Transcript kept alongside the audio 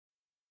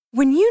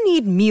When you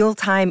need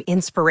mealtime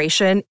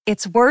inspiration,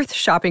 it's worth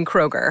shopping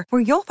Kroger,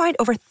 where you'll find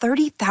over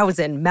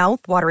 30,000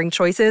 mouth-watering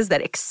choices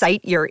that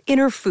excite your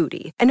inner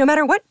foodie. And no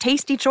matter what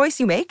tasty choice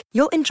you make,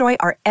 you'll enjoy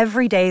our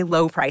everyday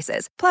low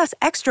prices, plus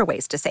extra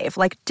ways to save,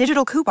 like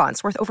digital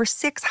coupons worth over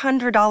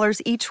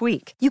 $600 each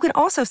week. You can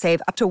also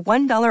save up to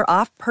 $1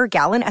 off per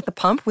gallon at the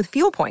pump with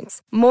fuel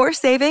points. More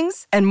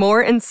savings and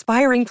more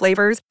inspiring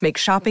flavors make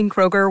shopping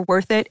Kroger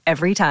worth it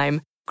every time.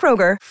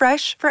 Kroger,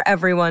 fresh for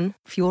everyone.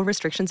 Fuel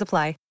restrictions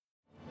apply.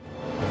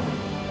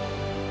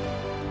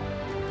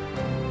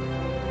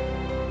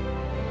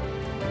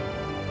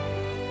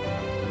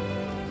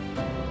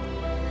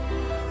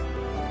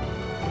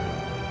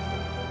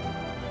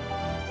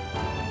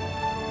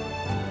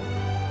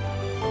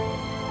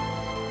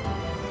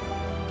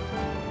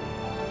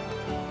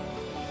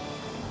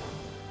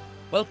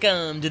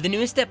 Welcome to the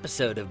newest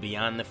episode of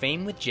Beyond the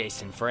Fame with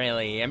Jason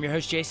Fraley. I'm your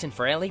host, Jason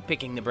Fraley,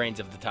 picking the brains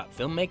of the top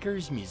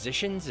filmmakers,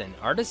 musicians, and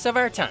artists of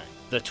our time.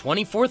 The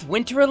 24th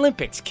Winter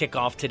Olympics kick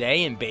off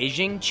today in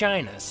Beijing,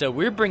 China, so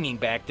we're bringing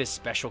back this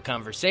special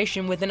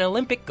conversation with an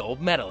Olympic gold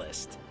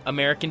medalist.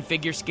 American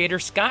figure skater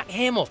Scott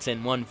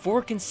Hamilton won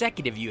 4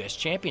 consecutive U.S.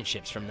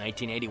 championships from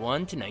 1981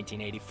 to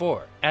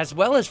 1984, as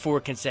well as 4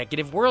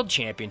 consecutive world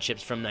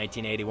championships from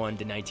 1981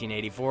 to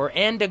 1984,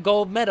 and a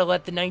gold medal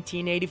at the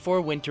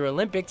 1984 Winter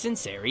Olympics in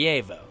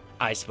Sarajevo.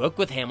 I spoke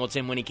with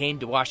Hamilton when he came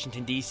to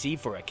Washington, D.C.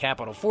 for a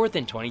Capitol Fourth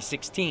in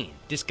 2016,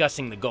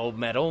 discussing the gold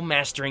medal,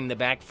 mastering the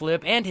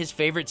backflip, and his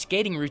favorite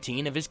skating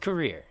routine of his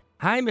career.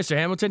 Hi, Mr.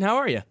 Hamilton. How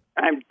are you?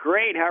 I'm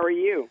great. How are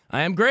you?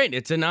 I am great.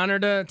 It's an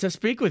honor to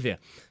speak with you.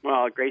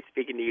 Well, great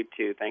speaking to you,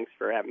 too. Thanks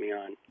for having me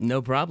on.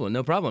 No problem.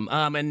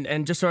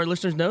 And just so our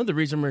listeners know, the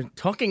reason we're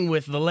talking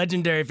with the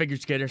legendary figure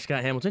skater,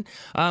 Scott Hamilton,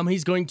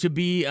 he's going to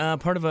be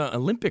part of an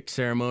Olympic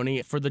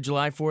ceremony for the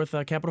July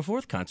 4th Capitol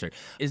Fourth concert.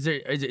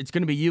 It's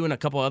going to be you and a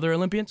couple other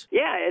Olympians?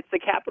 Yeah, it's the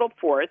Capitol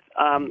Fourth,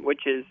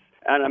 which is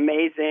an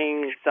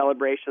amazing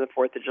celebration of the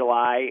 4th of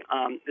July.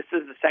 This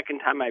is the second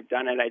time I've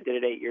done it. I did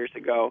it 8 years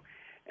ago.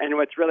 And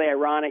what's really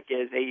ironic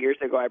is 8 years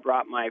ago I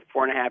brought my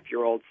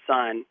 4.5-year-old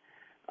son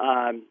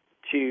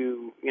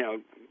to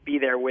be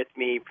there with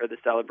me for the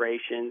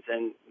celebrations.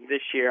 And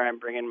this year I'm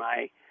bringing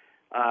my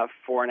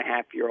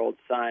 4.5-year-old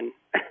son,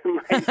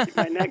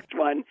 my next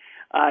one,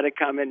 to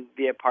come and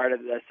be a part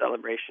of the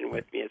celebration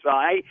with me as well.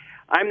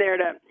 I'm there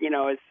to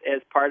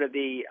as part of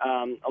the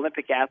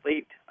Olympic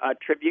athlete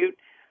tribute.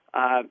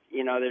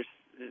 There's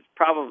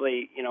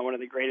probably one of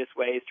the greatest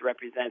ways to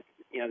represent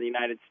the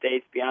United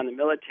States beyond the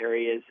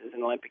military is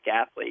an Olympic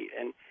athlete,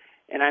 and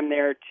I'm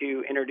there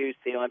to introduce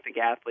the Olympic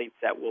athletes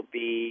that will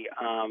be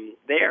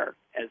there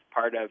as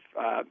part of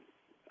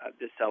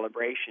this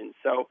celebration.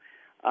 So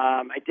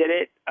I did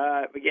it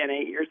again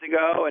 8 years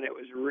ago, and it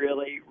was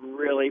really,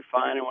 really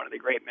fun and one of the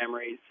great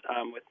memories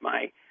with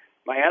my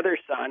other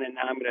son, and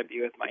now I'm going to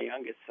be with my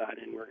youngest son,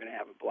 and we're going to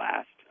have a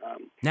blast.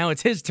 Now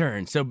it's his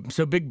turn, so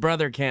Big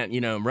Brother can't,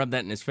 rub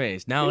that in his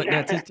face. Now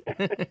that's his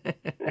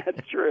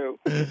That's true.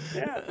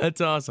 Yeah. That's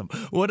awesome.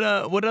 What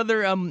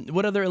other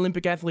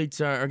Olympic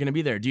athletes are going to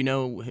be there? Do you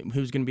know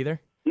who's going to be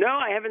there? No,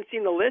 I haven't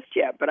seen the list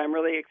yet, but I'm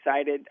really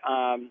excited,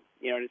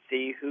 to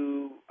see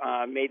who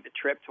made the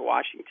trip to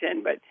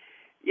Washington. But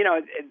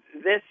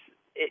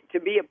to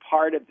be a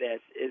part of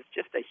this is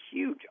just a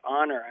huge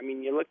honor. I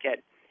mean, you look at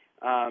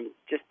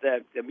just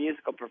the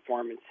musical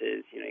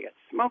performances. You got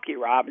Smokey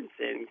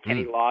Robinson,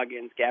 Kenny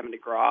Loggins, Gavin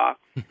DeGraw,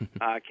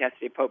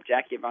 Cassidy Pope,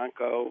 Jackie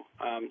Ivanko,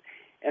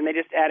 and they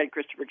just added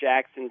Christopher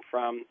Jackson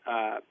from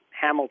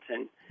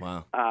Hamilton.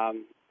 Wow!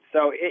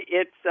 So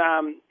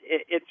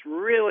it's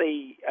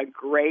really a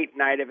great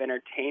night of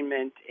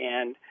entertainment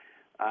and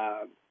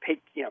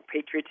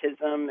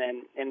patriotism,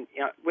 and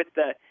with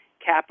the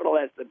Capitol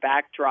as the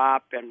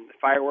backdrop and the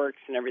fireworks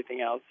and everything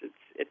else,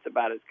 it's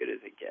about as good as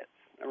it gets.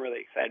 I'm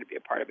really excited to be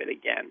a part of it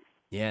again.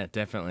 Yeah,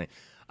 definitely.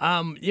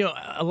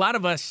 A lot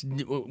of us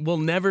will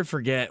never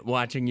forget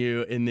watching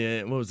you in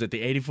the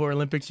 84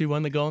 Olympics you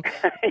won the gold?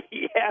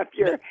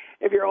 Yeah,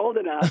 if you're old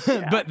enough.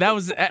 Yeah. But that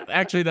was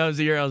the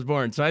year I was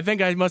born, so I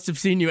think I must have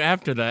seen you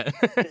after that.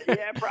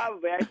 Yeah,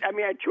 probably.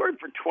 I toured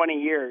for 20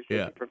 years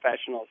as a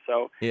professional,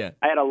 so yeah.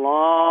 I had a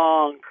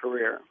long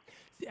career.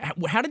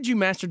 How did you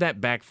master that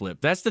backflip?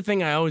 That's the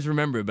thing I always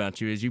remember about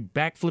you, is you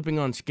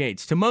backflipping on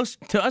skates.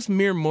 To us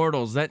mere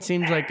mortals, that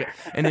seems like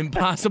an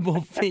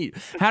impossible feat.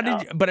 How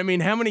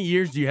many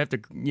years do you have to,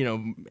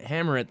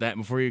 hammer at that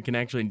before you can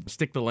actually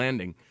stick the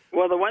landing?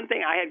 Well, the one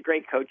thing, I had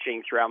great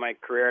coaching throughout my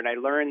career, and I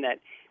learned that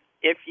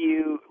if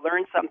you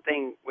learn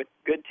something with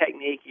good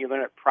technique, you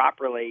learn it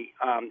properly,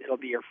 it'll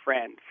be your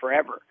friend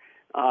forever.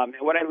 And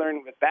what I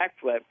learned with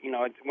backflip,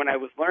 when I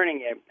was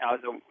learning it, I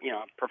was a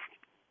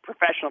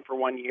professional for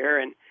 1 year,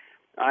 and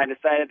I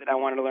decided that I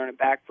wanted to learn a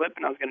backflip,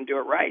 and I was going to do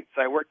it right.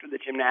 So I worked with a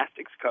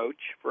gymnastics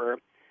coach for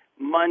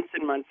months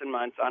and months and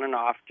months, on and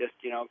off, just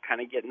kind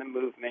of getting the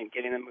movement,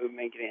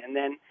 and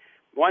then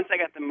once I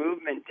got the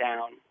movement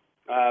down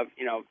of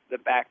the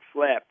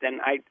backflip, then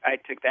I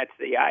took that to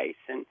the ice,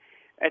 and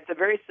it's a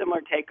very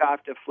similar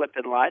takeoff to flip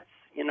and Lutz.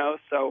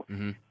 So,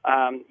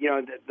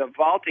 the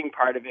vaulting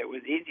part of it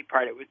was the easy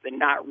part. It was the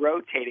not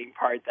rotating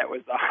part that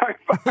was the hard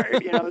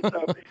part,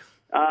 So,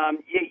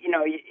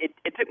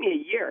 it took me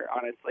a year,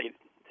 honestly,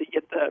 to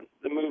get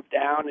the move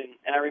down.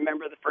 And I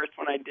remember the first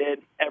one I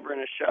did ever in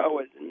a show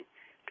was in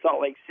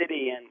Salt Lake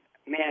City. And,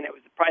 man, it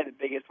was probably the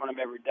biggest one I've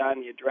ever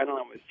done. The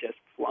adrenaline was just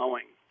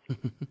flowing.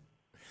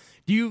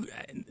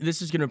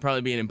 This is going to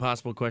probably be an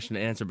impossible question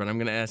to answer, but I'm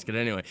going to ask it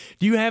anyway.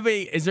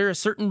 Is there a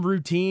certain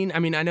routine? I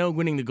mean, I know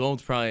winning the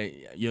gold's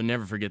probably, you'll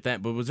never forget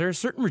that, but was there a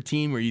certain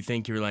routine where you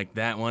think you're like,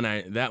 that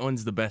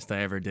one's the best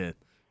I ever did?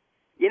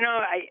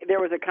 There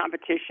was a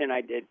competition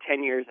I did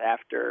 10 years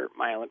after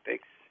my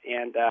Olympics,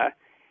 and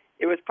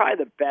it was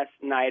probably the best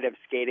night of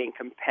skating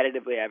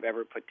competitively I've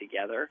ever put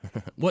together.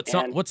 What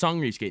song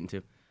were you skating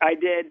to? I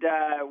did,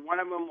 one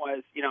of them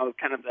was,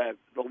 kind of the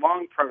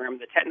long program,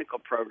 the technical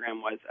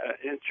program was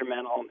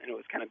instrumental, and it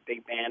was kind of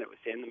big band. It was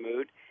Stay in the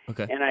Mood.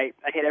 Okay. And I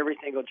hit every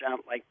single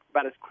jump, like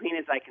about as clean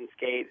as I can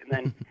skate. And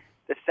then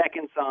the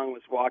second song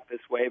was Walk This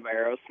Way by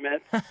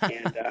Aerosmith.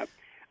 And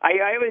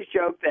I always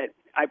joke that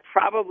I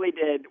probably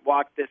did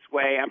Walk This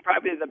Way. I'm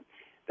probably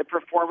the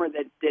performer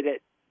that did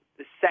it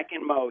the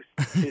second most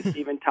to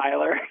Steven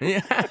Tyler.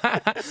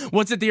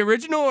 Was it the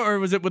original, or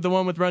was it with the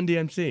one with Run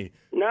DMC?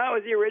 No, it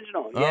was the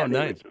original. Oh,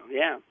 nice. Original.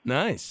 Yeah.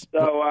 Nice.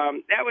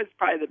 So that was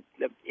probably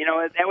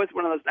that was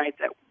one of those nights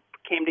that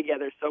came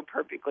together so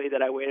perfectly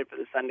that I waited for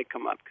the sun to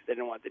come up because I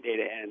didn't want the day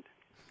to end.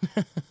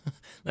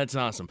 That's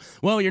awesome.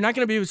 Well, you're not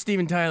going to be with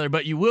Steven Tyler,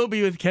 but you will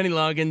be with Kenny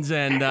Loggins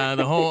and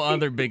the whole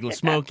other big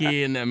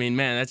Smokey. And I mean,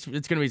 man, it's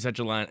going to be such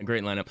a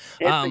great lineup.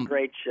 It's a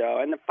great show,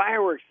 and the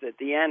fireworks at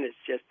the end is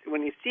just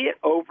when you see it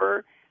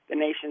over the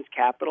nation's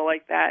capital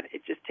like that,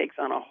 it just takes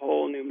on a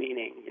whole new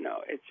meaning.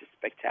 It's just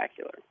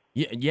spectacular.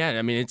 Yeah.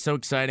 I mean, it's so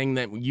exciting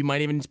that you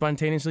might even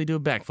spontaneously do a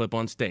backflip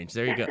on stage.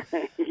 There you go.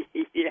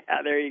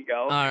 Yeah, there you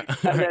go.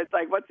 It's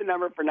like, what's the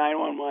number for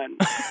 911?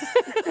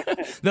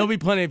 There'll be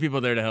plenty of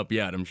people there to help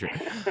you out, I'm sure.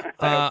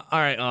 All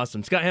right,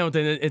 awesome. Scott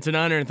Hamilton, it's an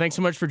honor, and thanks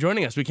so much for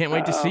joining us. We can't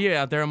wait to see you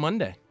out there on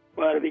Monday.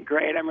 Well, it'll be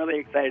great. I'm really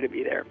excited to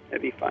be there.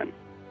 It'll be fun.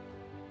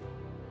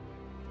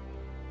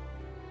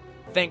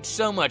 Thanks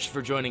so much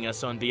for joining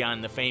us on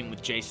Beyond the Fame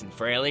with Jason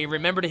Fraley.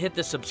 Remember to hit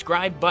the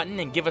subscribe button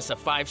and give us a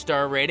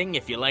 5-star rating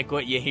if you like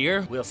what you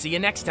hear. We'll see you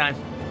next time.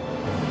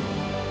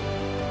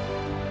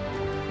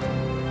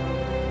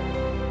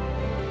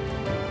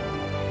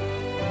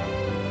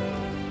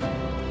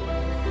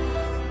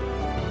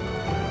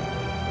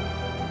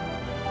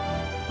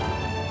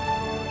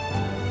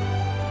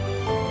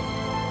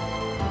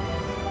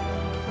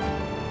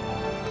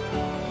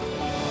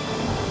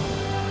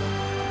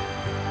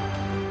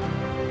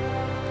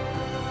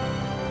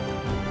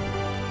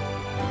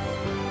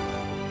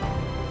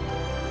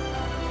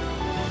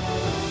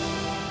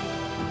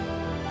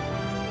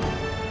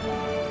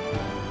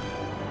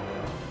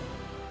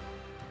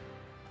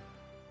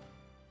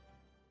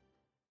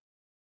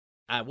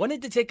 I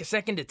wanted to take a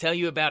second to tell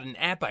you about an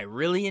app I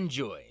really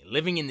enjoy.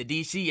 Living in the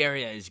DC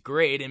area is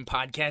great, and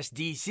Podcast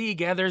DC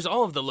gathers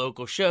all of the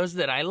local shows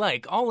that I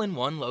like all in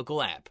one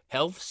local app.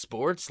 Health,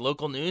 sports,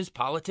 local news,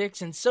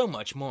 politics, and so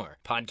much more.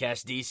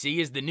 Podcast DC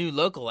is the new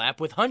local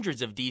app with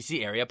hundreds of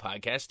DC area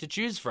podcasts to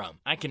choose from.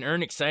 I can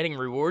earn exciting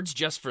rewards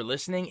just for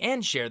listening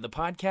and share the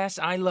podcasts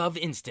I love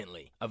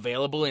instantly.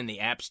 Available in the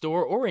App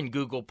Store or in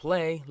Google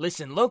Play,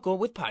 listen local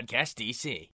with Podcast DC.